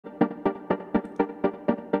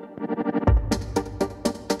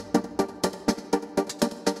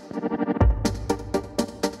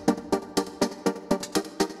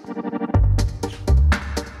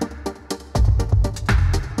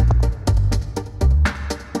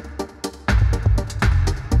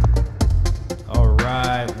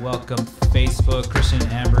Welcome Facebook. Christian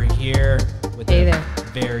and Amber here with a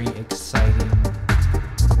very exciting,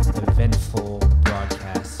 eventful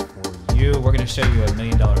broadcast for you. We're going to show you $1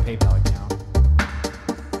 million PayPal account.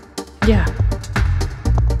 Yeah.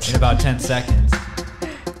 In about 10 seconds.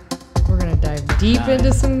 We're going to dive deep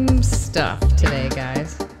into some stuff today,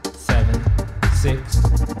 guys. 7, 6,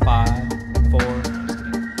 5, 4. I'm just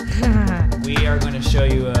kidding. We are going to show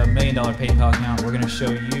you $1 million PayPal account. We're going to show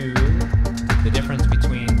you the difference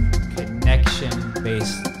between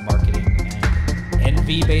connection-based marketing and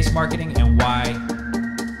envy-based marketing, and why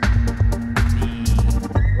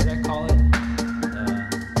what did I call it?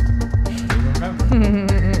 I don't remember.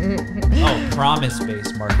 Oh,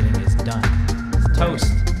 promise-based marketing is done. It's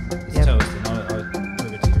toast. It's toast, and I'll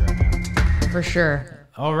prove it to you right now. For sure.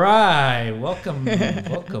 All right, welcome,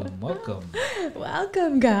 welcome.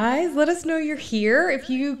 Welcome, guys. Let us know you're here.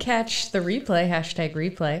 If you catch the replay,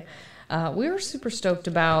 #replay. We were super stoked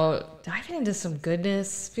about diving into some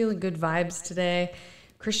goodness, feeling good vibes today.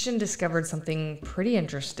 Christian discovered something pretty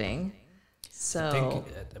interesting. So I think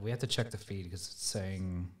we have to check the feed because it's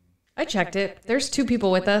saying... I checked it. There's 2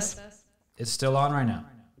 people with us. It's still on right now?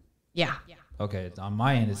 Yeah. Okay, on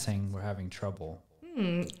my end it's saying we're having trouble.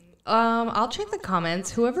 I'll check the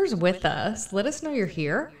comments. Whoever's with us, let us know you're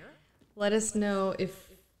here. Let us know if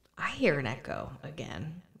I hear an echo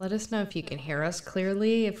again. Let us know if you can hear us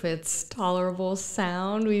clearly, if it's tolerable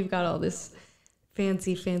sound. We've got all this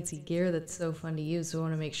fancy gear that's so fun to use. So we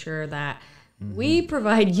want to make sure that we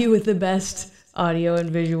provide you with the best audio and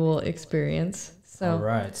visual experience. So all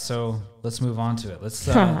right, so let's move on to it. Let's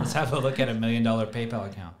have a look at $1 million PayPal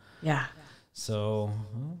account. Yeah. So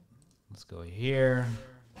let's go here.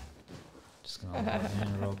 Just gonna log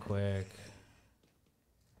in real quick.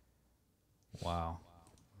 Wow.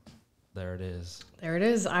 There it is. There it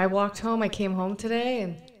is. I walked home. I came home today,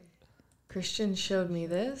 and Christian showed me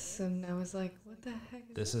this, and I was like, what the heck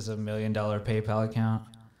is this? Is a $1 million PayPal account,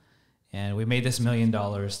 and we made this $1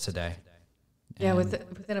 million today. Yeah,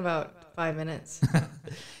 within about 5 minutes.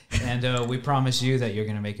 And we promise you that you're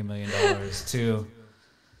going to make $1 million too.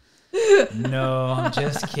 No, I'm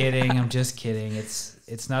just kidding.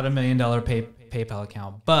 It's not $1 million PayPal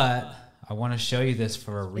account, but I want to show you this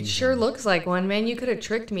for a reason. It sure looks like one, man. You could have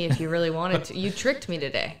tricked me if you really wanted to. You tricked me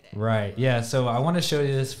today. Right. Yeah. So I want to show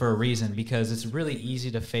you this for a reason, because it's really easy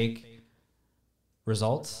to fake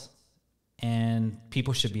results, and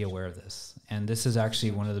people should be aware of this. And this is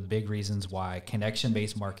actually one of the big reasons why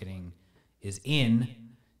connection-based marketing is in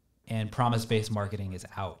and promise-based marketing is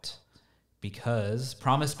out. Because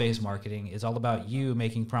promise-based marketing is all about you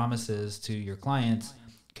making promises to your clients.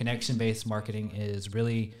 Connection-based marketing is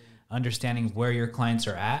really understanding where your clients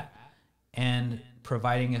are at and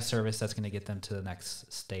providing a service that's going to get them to the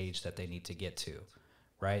next stage that they need to get to,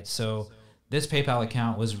 right? So this PayPal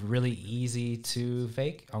account was really easy to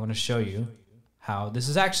fake. I want to show you how this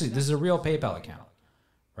is a real PayPal account,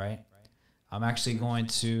 right? I'm actually going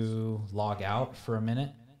to log out for a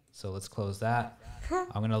minute. So let's close that.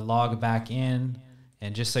 I'm going to log back in,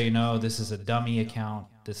 and just so you know, this is a dummy account.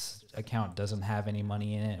 This account doesn't have any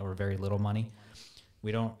money in it, or very little money.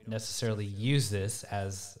 We don't necessarily use this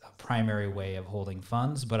as a primary way of holding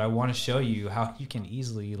funds, but I want to show you how you can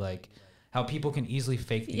easily, how people can easily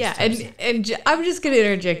fake these. Yeah, and I'm just going to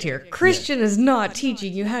interject here. Christian is not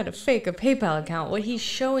teaching you how to fake a PayPal account. What he's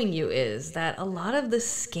showing you is that a lot of the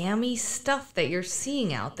scammy stuff that you're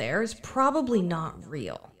seeing out there is probably not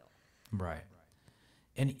real. Right.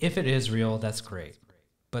 And if it is real, that's great.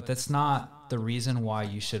 But that's not the reason why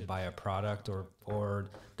you should buy a product, or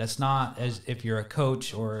that's not, as if you're a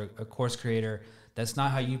coach or a course creator, that's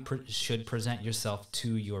not how you should present yourself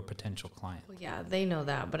to your potential client. Well, yeah, they know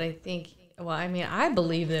that. But I think, I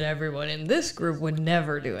believe that everyone in this group would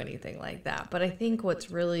never do anything like that. But I think what's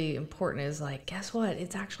really important is, guess what?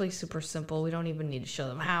 It's actually super simple. We don't even need to show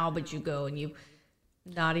them how, but you go and you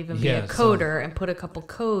not even be a coder and put a couple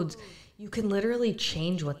codes. You can literally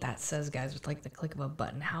change what that says, guys, with the click of a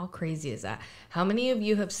button. How crazy is that? How many of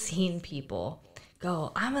you have seen people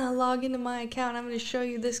go, I'm going to log into my account, I'm going to show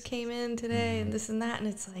you this came in today and this and that, and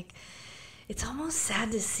it's almost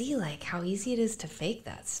sad to see how easy it is to fake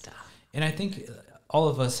that stuff. And I think all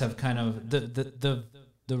of us have kind of the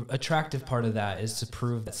attractive part of that is to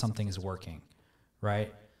prove that something is working,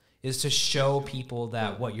 right? Is to show people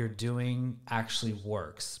that what you're doing actually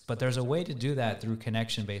works. But there's a way to do that through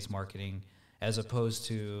connection-based marketing, as opposed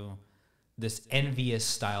to this envious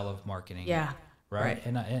style of marketing. Yeah. Right?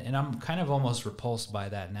 And I'm kind of almost repulsed by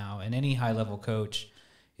that now. And any high-level coach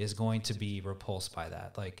is going to be repulsed by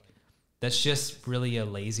that. That's just really a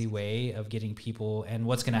lazy way of getting people. And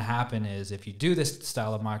what's going to happen is, if you do this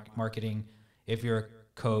style of marketing, if you're a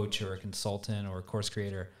coach or a consultant or a course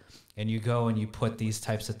creator, and you go and you put these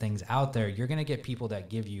types of things out there, you're going to get people that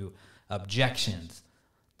give you objections.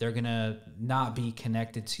 They're going to not be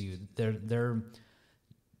connected to you.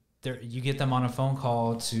 You get them on a phone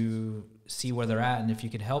call to see where they're at and if you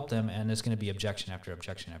can help them, and it's going to be objection after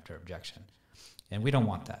objection after objection. And we don't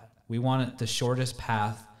want that. We want the shortest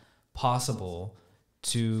path possible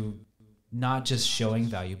to not just showing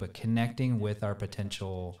value, but connecting with our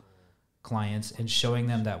potential clients and showing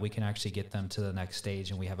them that we can actually get them to the next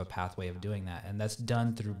stage, and we have a pathway of doing that. And that's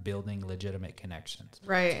done through building legitimate connections.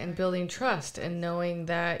 Right, and building trust and knowing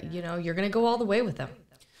that, you know, you're going to go all the way with them.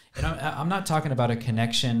 And I'm not talking about a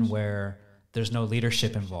connection where there's no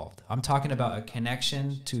leadership involved. I'm talking about a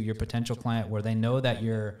connection to your potential client where they know that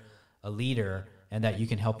you're a leader and that you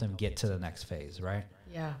can help them get to the next phase, right?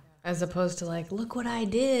 Yeah. As opposed to like, look what I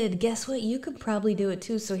did. Guess what? You could probably do it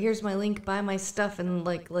too. So here's my link, buy my stuff, and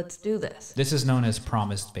like, let's do this. This is known as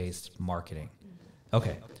promise-based marketing.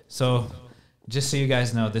 Okay. So just so you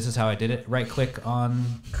guys know, this is how I did it. Right click on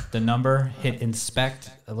the number, hit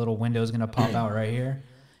inspect. A little window is going to pop out right here.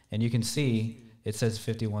 And you can see it says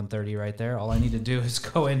 5130 right there. All I need to do is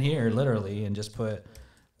go in here literally and just put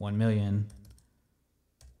 1 million,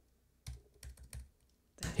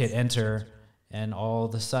 hit enter, and all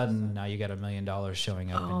of a sudden now you got $1 million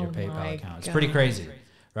showing up in your PayPal account. It's pretty crazy,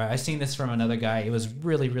 right? I seen this from another guy. It was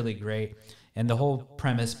really, really great. And the whole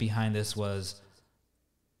premise behind this was,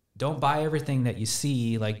 don't buy everything that you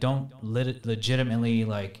see. Like, don't legitimately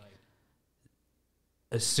like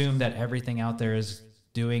assume that everything out there is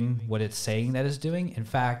doing what it's saying that it's doing. In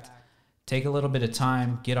fact, take a little bit of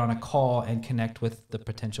time, get on a call, and connect with the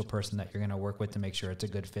potential person that you're going to work with to make sure it's a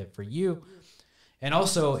good fit for you. And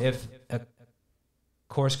also, if a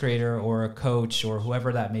course creator or a coach or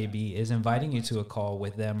whoever that may be is inviting you to a call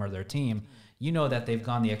with them or their team, you know that they've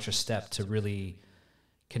gone the extra step to really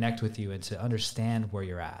connect with you and to understand where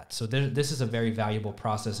you're at. So this is a very valuable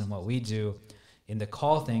process. And what we do in the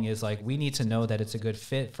call thing is like, we need to know that it's a good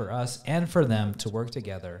fit for us and for them to work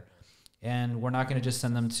together. And we're not going to just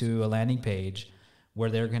send them to a landing page where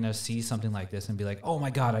they're going to see something like this and be like, oh my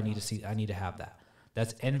God, I need to have that.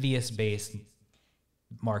 That's envious-based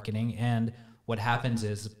marketing. And what happens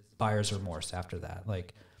is buyer's remorse after that.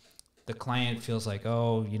 Like, the client feels like,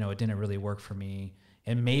 oh, you know, it didn't really work for me.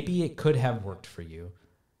 And maybe it could have worked for you,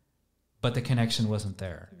 but the connection wasn't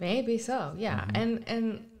there. Maybe so, yeah. Mm-hmm.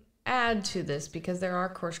 And add to this, because there are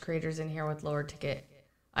course creators in here with lower ticket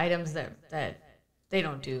items that they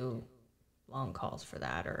don't do long calls for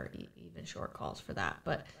that, or even short calls for that.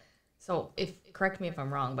 But so, correct me if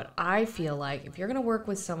I'm wrong, but I feel like if you're going to work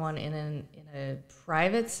with someone in a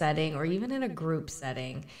private setting or even in a group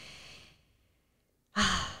setting,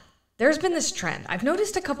 there's been this trend. I've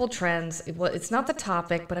noticed a couple trends. It's not the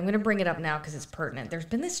topic, but I'm going to bring it up now because it's pertinent. There's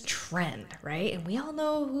been this trend, right? And we all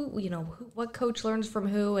know what coach learns from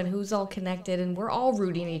who and who's all connected, and we're all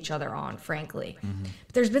rooting each other on, frankly. Mm-hmm.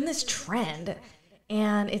 But there's been this trend,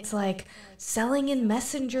 and it's like selling in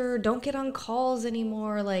Messenger. Don't get on calls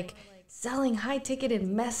anymore. Like, selling high ticket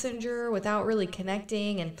in Messenger without really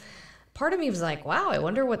connecting. And part of me was like, wow, I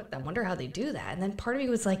wonder how they do that. And then part of me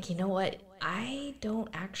was like, you know what? I don't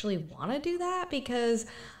actually want to do that, because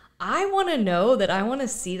I want to know that I want to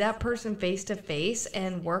see that person face to face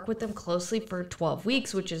and work with them closely for 12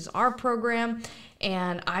 weeks, which is our program.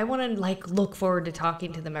 And I want to like look forward to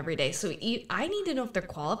talking to them every day. So I need to know if they're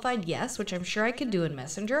qualified, yes, which I'm sure I could do in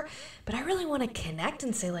Messenger, but I really want to connect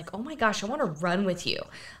and say like, oh my gosh, I want to run with you.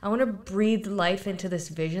 I want to breathe life into this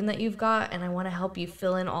vision that you've got, and I want to help you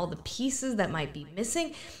fill in all the pieces that might be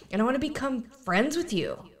missing. And I want to become friends with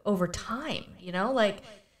you over time, like,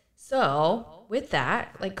 so with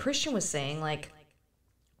that, like Christian was saying, like,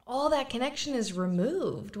 all that connection is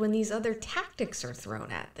removed when these other tactics are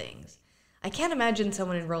thrown at things. I can't imagine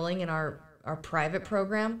someone enrolling in our private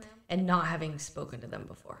program and not having spoken to them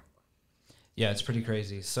before. Yeah, it's pretty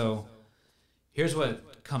crazy. So here's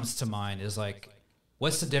what comes to mind is like,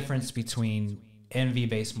 what's the difference between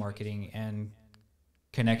envy-based marketing and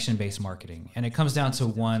connection-based marketing? And it comes down to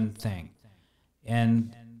one thing.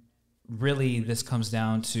 And really, this comes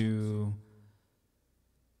down to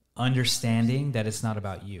understanding that it's not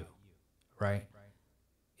about you, right?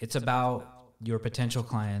 It's about your potential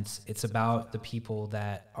clients. It's about the people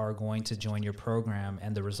that are going to join your program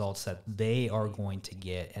and the results that they are going to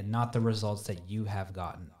get, and not the results that you have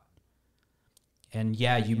gotten. And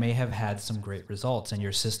yeah, you may have had some great results and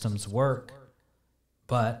your systems work,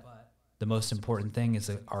 but the most important thing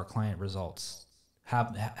is our client results.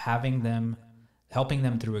 Helping them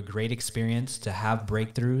through a great experience, to have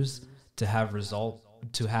breakthroughs, to have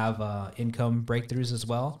income breakthroughs as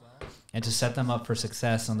well. and to set them up for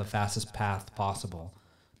success on the fastest path possible.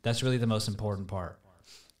 That's really the most important part.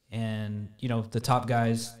 And, you know, the top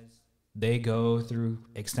guys, they go through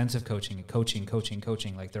extensive coaching.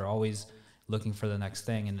 Like they're always looking for the next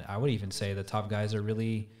thing. And I would even say the top guys are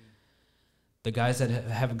really the guys that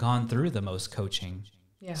have gone through the most coaching.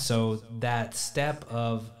 Yeah. So that step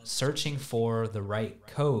of searching for the right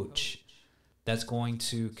coach that's going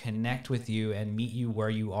to connect with you and meet you where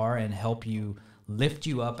you are and help you lift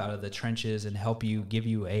you up out of the trenches and help you, give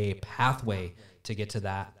you a pathway to get to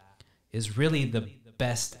that is really the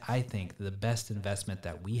best, I think, the best investment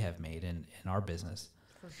that we have made in our business.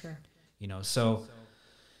 For sure. You know, so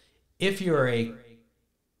if you're a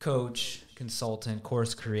coach, consultant,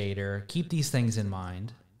 course creator, keep these things in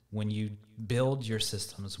mind when you build your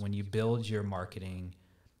systems, when you build your marketing.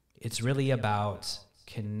 It's really about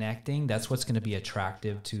connecting. That's what's going to be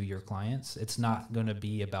attractive to your clients. It's not going to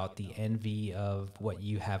be about the envy of what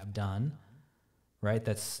you have done, right?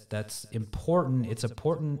 That's important. It's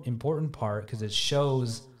important part because it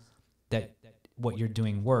shows that what you're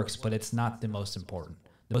doing works, but it's not the most important.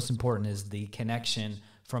 The most important is the connection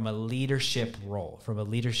from a leadership role, from a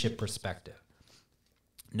leadership perspective,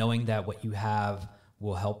 knowing that what you have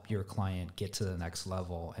will help your client get to the next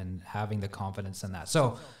level and having the confidence in that.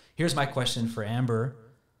 So here's my question for Amber.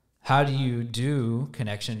 How do you do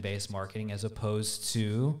connection-based marketing as opposed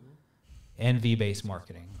to envy-based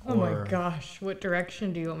marketing? Oh my gosh, what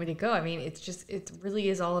direction do you want me to go? I mean, it really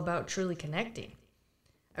is all about truly connecting.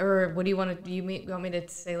 Or what do you want to, do you want me to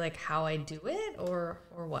say like how I do it or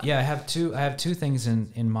what? Yeah, I have two things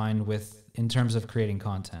in mind in terms of creating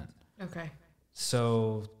content. Okay.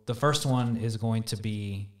 So the first one is going to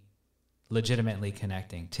be legitimately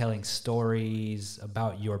connecting, telling stories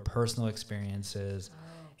about your personal experiences,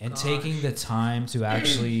 and taking the time to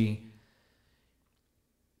actually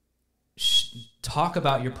talk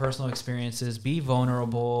about your personal experiences, be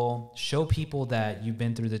vulnerable, show people that you've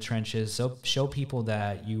been through the trenches, so show people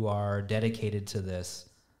that you are dedicated to this,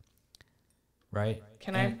 right?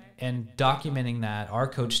 And documenting that, our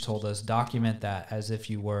coach told us, document that as if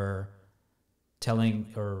you were telling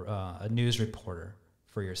a news reporter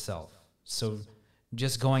for yourself. So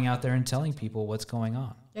just going out there and telling people what's going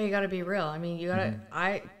on. Yeah, you got to be real. I mean, you got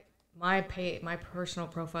to, my personal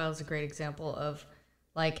profile is a great example of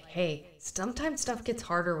like, hey, sometimes stuff gets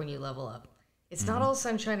harder when you level up. It's not all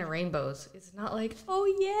sunshine and rainbows. It's not like, oh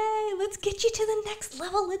yay, let's get you to the next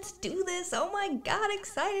level. Let's do this. Oh my God,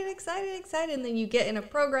 excited. And then you get in a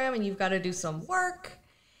program and you've got to do some work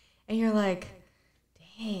and you're like,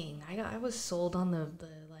 dang, I was sold on the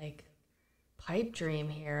like pipe dream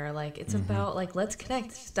here. Like it's about like, let's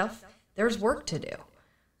connect stuff. There's work to do.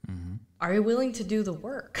 Are you willing to do the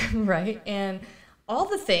work? Right. And all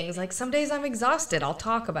the things, like some days I'm exhausted. I'll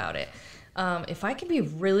talk about it. If I can be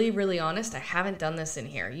really, really honest, I haven't done this in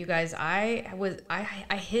here. You guys, I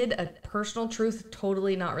hid a personal truth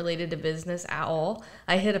totally not related to business at all.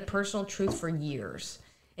 I hid a personal truth for years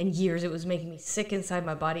and years. It was making me sick inside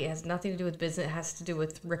my body. It has nothing to do with business. It has to do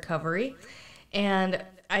with recovery. And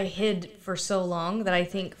I hid for so long that I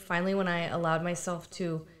think finally when I allowed myself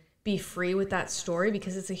to be free with that story,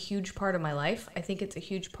 because it's a huge part of my life. I think it's a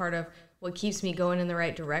huge part of what keeps me going in the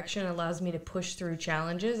right direction, allows me to push through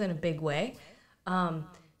challenges in a big way.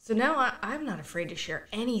 So now I'm not afraid to share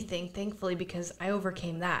anything, thankfully, because I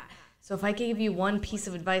overcame that. So if I could give you one piece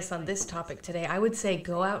of advice on this topic today, I would say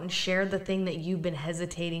go out and share the thing that you've been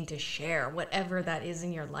hesitating to share, whatever that is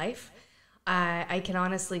in your life. I can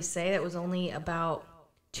honestly say it was only about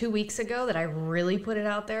 2 weeks ago that I really put it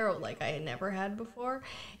out there like I had never had before.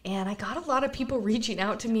 And I got a lot of people reaching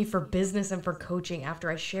out to me for business and for coaching after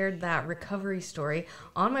I shared that recovery story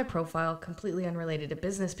on my profile, completely unrelated to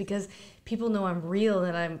business, because people know I'm real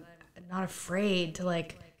and I'm not afraid to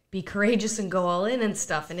like be courageous and go all in and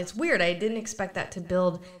stuff. And it's weird. I didn't expect that to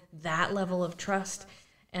build that level of trust.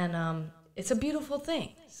 And it's a beautiful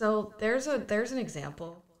thing. So there's an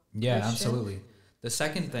example. Yeah, Christian. Absolutely. The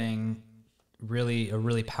second thing, a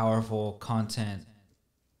really powerful content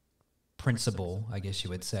principle, I guess you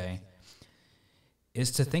would say,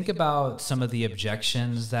 is to think about some of the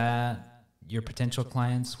objections that your potential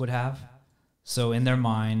clients would have. So in their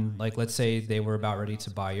mind, like let's say they were about ready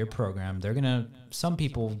to buy your program, some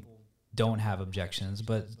people don't have objections,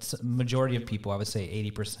 but majority of people, I would say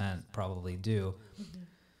 80% probably do.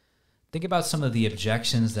 Think about some of the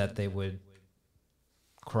objections that they would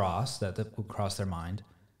cross their mind,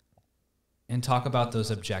 and talk about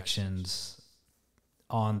those objections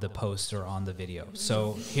on the post or on the video.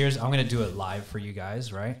 So I'm going to do it live for you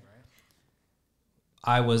guys, right?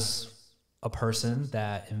 I was a person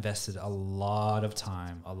that invested a lot of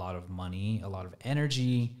time, a lot of money, a lot of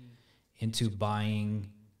energy into buying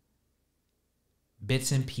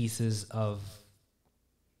bits and pieces of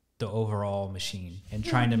the overall machine and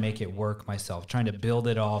trying to make it work myself, trying to build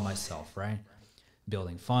it all myself, right?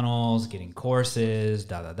 Building funnels, getting courses,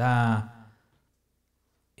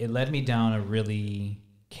 It led me down a really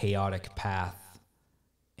chaotic path.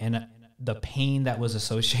 And the pain that was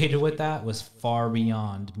associated with that was far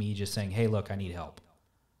beyond me just saying, hey, look, I need help.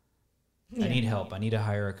 I need help. I need to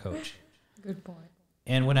hire a coach. Good point.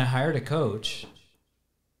 And when I hired a coach,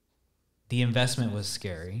 the investment was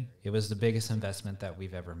scary. It was the biggest investment that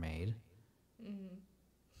we've ever made.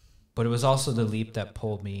 But it was also the leap that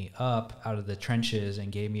pulled me up out of the trenches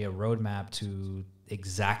and gave me a roadmap to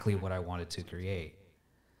exactly what I wanted to create.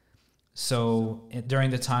 So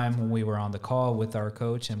during the time when we were on the call with our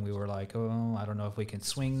coach and we were like, oh, I don't know if we can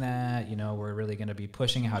swing that. You know, we're really going to be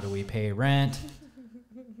pushing. How do we pay rent?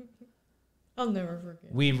 I'll never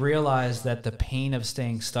forget. We realized that the pain of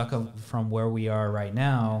staying stuck from where we are right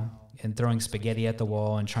now and throwing spaghetti at the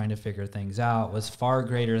wall and trying to figure things out was far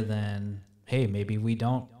greater than, hey, maybe we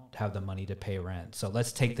don't have the money to pay rent. So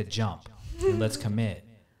let's take the jump and let's commit.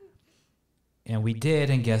 And we did.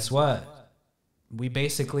 And guess what? We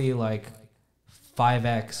basically like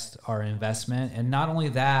 5x'd our investment. And not only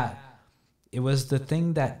that, it was the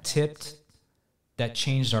thing that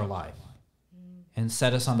changed our life and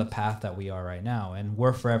set us on the path that we are right now. And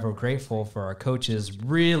we're forever grateful for our coaches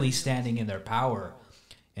really standing in their power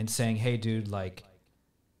and saying, hey, dude, like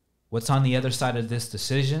what's on the other side of this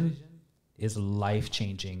decision is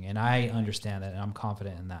life-changing. And I understand that and I'm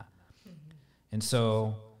confident in that. And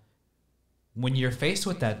so when you're faced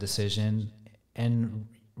with that decision and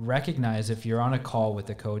recognize if you're on a call with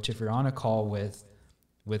a coach, if you're on a call with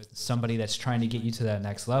somebody that's trying to get you to that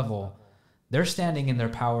next level, they're standing in their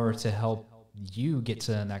power to help you get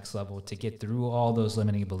to the next level, to get through all those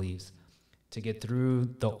limiting beliefs, to get through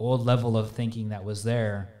the old level of thinking that was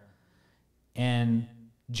there and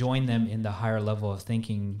join them in the higher level of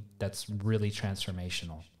thinking that's really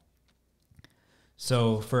transformational.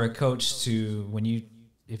 So for a coach to,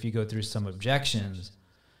 if you go through some objections,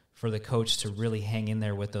 for the coach to really hang in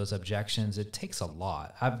there with those objections, it takes a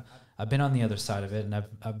lot. I've been on the other side of it, and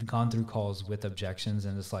I've gone through calls with objections,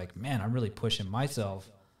 and it's like, man, I'm really pushing myself,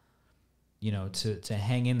 to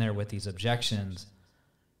hang in there with these objections.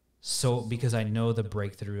 So because I know the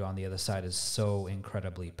breakthrough on the other side is so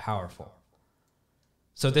incredibly powerful.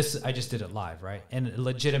 So I just did it live, right? And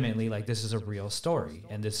legitimately, like, this is a real story,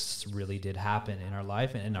 and this really did happen in our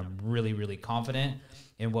life, and I'm really, really confident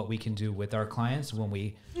in what we can do with our clients when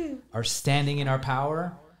we are standing in our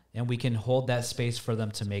power and we can hold that space for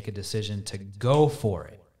them to make a decision to go for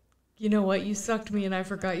it. You know what? You sucked me and I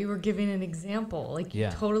forgot you were giving an example. Like, you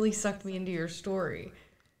totally sucked me into your story.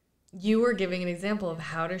 You were giving an example of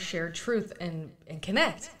how to share truth and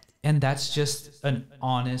connect. And that's just an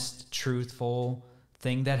honest, truthful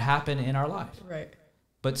thing that happened in our life. Right.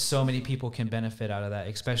 But so many people can benefit out of that,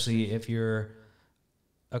 especially if you're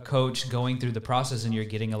a coach going through the process and you're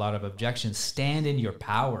getting a lot of objections. Stand in your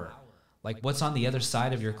power. Like, what's on the other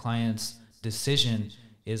side of your client's decision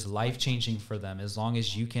is life-changing for them as long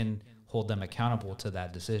as you can hold them accountable to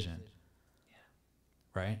that decision.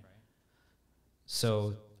 Yeah. Right?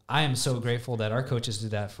 So I am so grateful that our coaches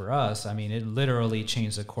did that for us. I mean, it literally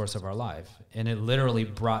changed the course of our life, and it literally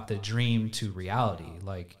brought the dream to reality.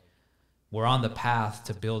 Like, we're on the path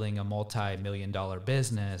to building a multi-million-dollar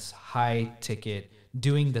business, high ticket,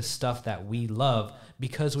 doing the stuff that we love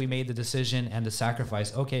because we made the decision and the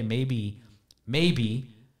sacrifice. Okay, maybe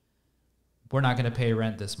we're not going to pay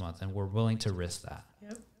rent this month, and we're willing to risk that.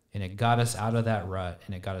 Yep. And it got us out of that rut,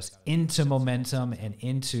 and it got us into momentum and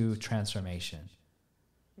into transformation.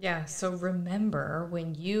 Yeah, so remember,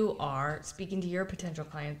 when you are speaking to your potential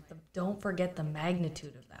client, don't forget the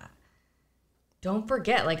magnitude of that. Don't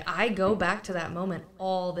forget, like, I go back to that moment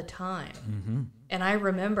all the time. Mm-hmm. And I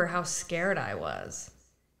remember how scared I was.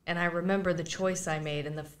 And I remember the choice I made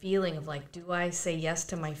and the feeling of, like, do I say yes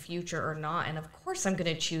to my future or not? And of course I'm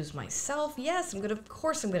going to choose myself. Yes, of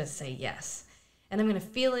course I'm going to say yes. And I'm going to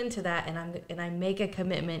feel into that, and I make a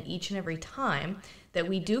commitment each and every time that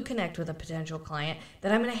we do connect with a potential client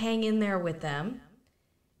that I'm going to hang in there with them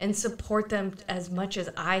and support them as much as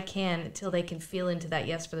I can until they can feel into that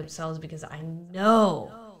yes for themselves, because I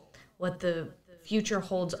know what the future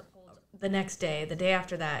holds the next day, the day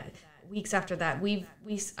after that, weeks after that.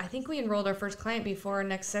 I think we enrolled our first client before our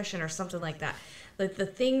next session or something like that. Like, the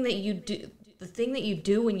thing that you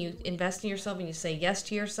do when you invest in yourself and you say yes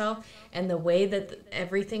to yourself, and the way that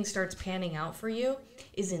everything starts panning out for you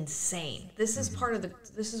is insane. This is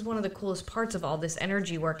one of the coolest parts of all this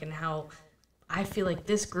energy work, and how I feel like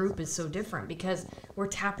this group is so different because we're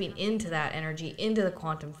tapping into that energy, into the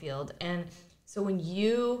quantum field. And so when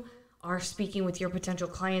you are speaking with your potential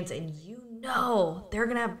clients and you know they're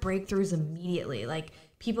going to have breakthroughs immediately, like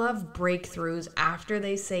people have breakthroughs after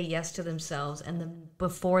they say yes to themselves and then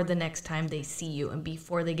before the next time they see you and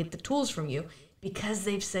before they get the tools from you, because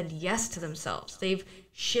they've said yes to themselves. They've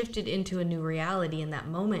shifted into a new reality in that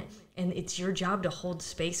moment. And it's your job to hold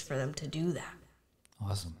space for them to do that.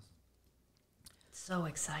 Awesome. So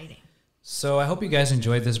exciting. So I hope you guys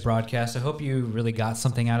enjoyed this broadcast. I hope you really got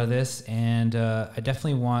something out of this. And I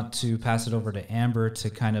definitely want to pass it over to Amber to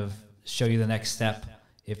kind of show you the next step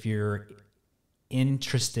if you're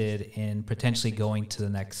interested in potentially going to the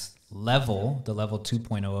next level, the level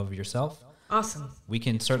 2.0 of yourself. Awesome. We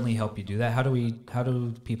can certainly help you do that. How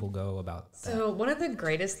do people go about that? So one of the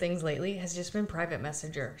greatest things lately has just been private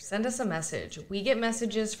messenger. Send us a message. We get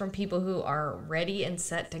messages from people who are ready and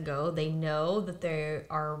set to go. They know that they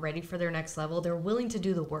are ready for their next level. They're willing to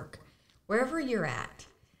do the work. Wherever you're at,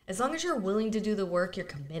 as long as you're willing to do the work, you're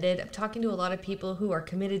committed. I'm talking to a lot of people who are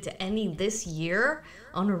committed to ending this year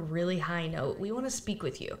on a really high note. We want to speak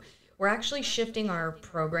with you. We're actually shifting our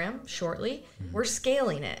program shortly. We're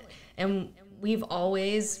scaling it. And we've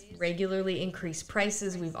always regularly increased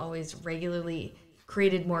prices. We've always regularly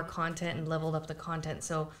created more content and leveled up the content.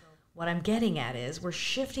 So what I'm getting at is we're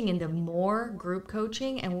shifting into more group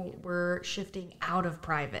coaching and we're shifting out of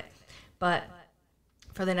private. But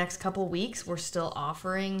for the next couple weeks, we're still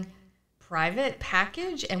offering private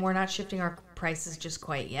package and we're not shifting our prices just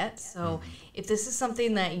quite yet. So if this is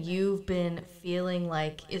something that you've been feeling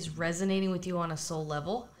like is resonating with you on a soul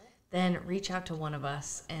level, then reach out to one of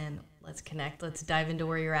us and let's connect. Let's dive into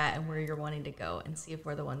where you're at and where you're wanting to go and see if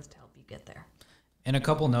we're the ones to help you get there. And a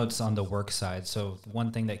couple notes on the work side. So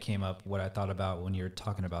one thing that came up, what I thought about when you're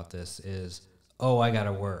talking about this is, oh, I got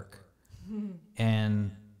to work.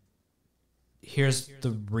 And here's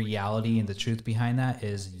the reality and the truth behind that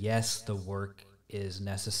is, yes, the work is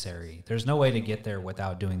necessary. There's no way to get there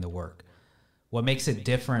without doing the work. What makes it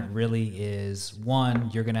different really is, one,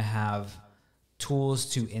 you're going to have tools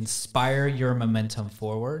to inspire your momentum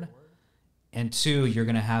forward. And two, you're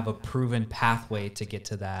going to have a proven pathway to get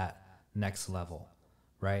to that next level,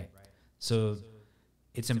 right? So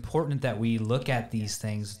it's important that we look at these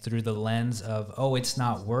things through the lens of, oh, it's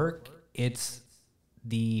not work. It's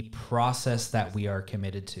the process that we are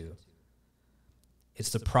committed to. It's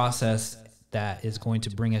the process that is going to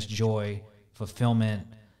bring us joy, fulfillment,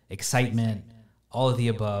 excitement, all of the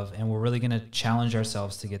above. And we're really going to challenge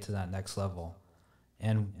ourselves to get to that next level.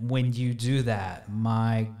 And when you do that,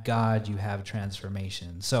 my God, you have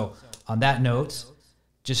transformation. So on that note,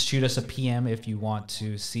 just shoot us a PM if you want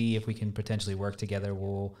to see if we can potentially work together.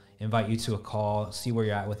 We'll invite you to a call, see where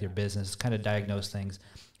you're at with your business, kind of diagnose things,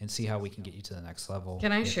 and see how we can get you to the next level.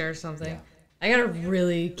 Can I share something? Yeah. I got a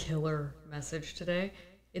really killer message today.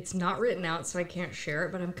 It's not written out, so I can't share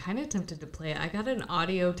it, but I'm kind of tempted to play it. I got an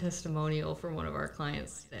audio testimonial from one of our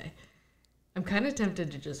clients today. I'm kind of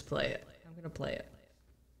tempted to just play it. I'm going to play it.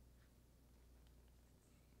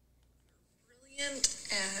 And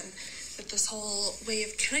that this whole way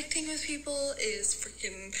of connecting with people is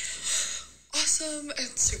freaking awesome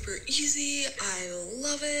and super easy. I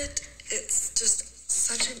love it. It's just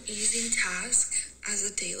such an easy task as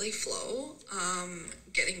a daily flow.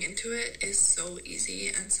 Getting into it is so easy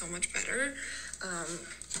and so much better.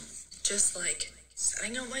 Just like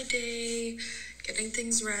setting out my day, getting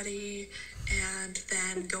things ready, and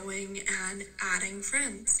then going and adding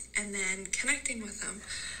friends and then connecting with them.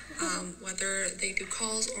 Whether they do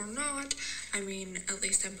calls or not, I mean, at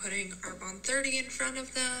least I'm putting 𝘾𝙤𝙪𝙧𝙚 in front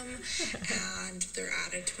of them, and they're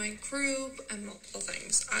added to my group and multiple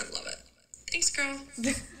things. I love it. Thanks, girl.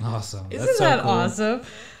 Awesome. Isn't that cool. awesome?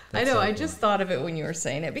 I know. So I just thought of it when you were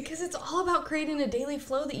saying it because it's all about creating a daily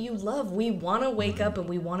flow that you love. We want to wake up and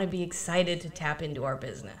we want to be excited to tap into our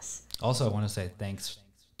business. Also, I want to say thanks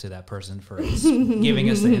to that person for giving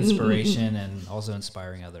us the inspiration and also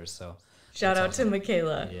inspiring others. So Shout out awesome. to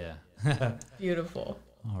Michaela. Yeah. Beautiful.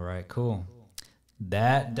 All right, cool.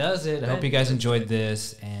 That does it. I hope you guys enjoyed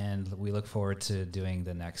this, and we look forward to doing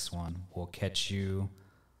the next one. We'll catch you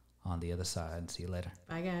on the other side. See you later.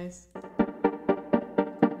 Bye, guys.